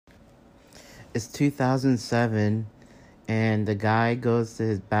It's 2007, and the guy goes to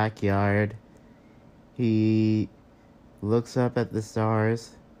his backyard. He looks up at the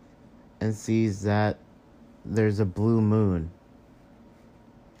stars and sees that there's a blue moon.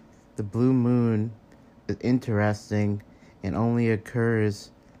 The blue moon is interesting and only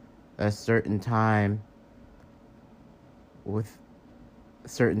occurs at a certain time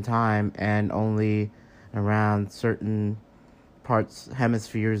and only around certain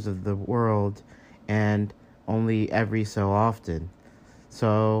hemispheres of the world, and only every so often.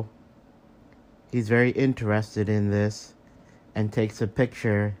 So he's very interested in this and takes a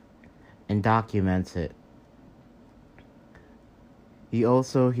picture and documents it. He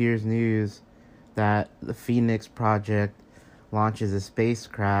also hears news that the Phoenix Project launches a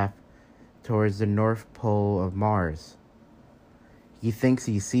spacecraft towards the North Pole of Mars. He thinks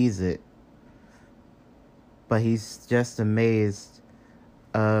he sees it, but he's just amazed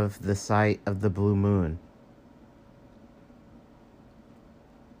of the sight of the blue moon.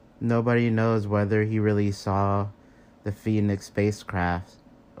 Nobody knows whether he really saw the Phoenix spacecraft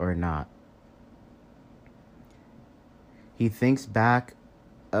or not. He thinks back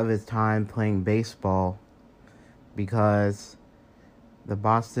of his time playing baseball because the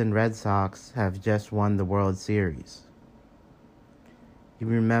Boston Red Sox have just won the World Series. He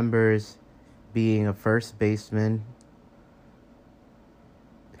remembers being a first baseman,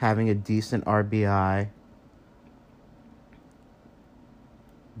 having a decent RBI,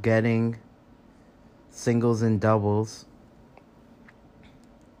 getting singles and doubles,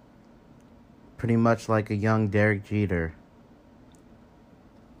 pretty much like a young Derek Jeter.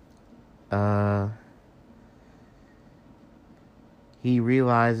 He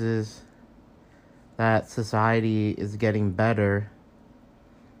realizes that society is getting better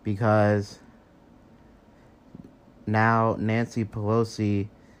because now Nancy Pelosi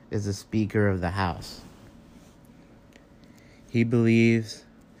is the Speaker of the House. He believes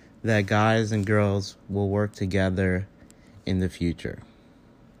that guys and girls will work together in the future.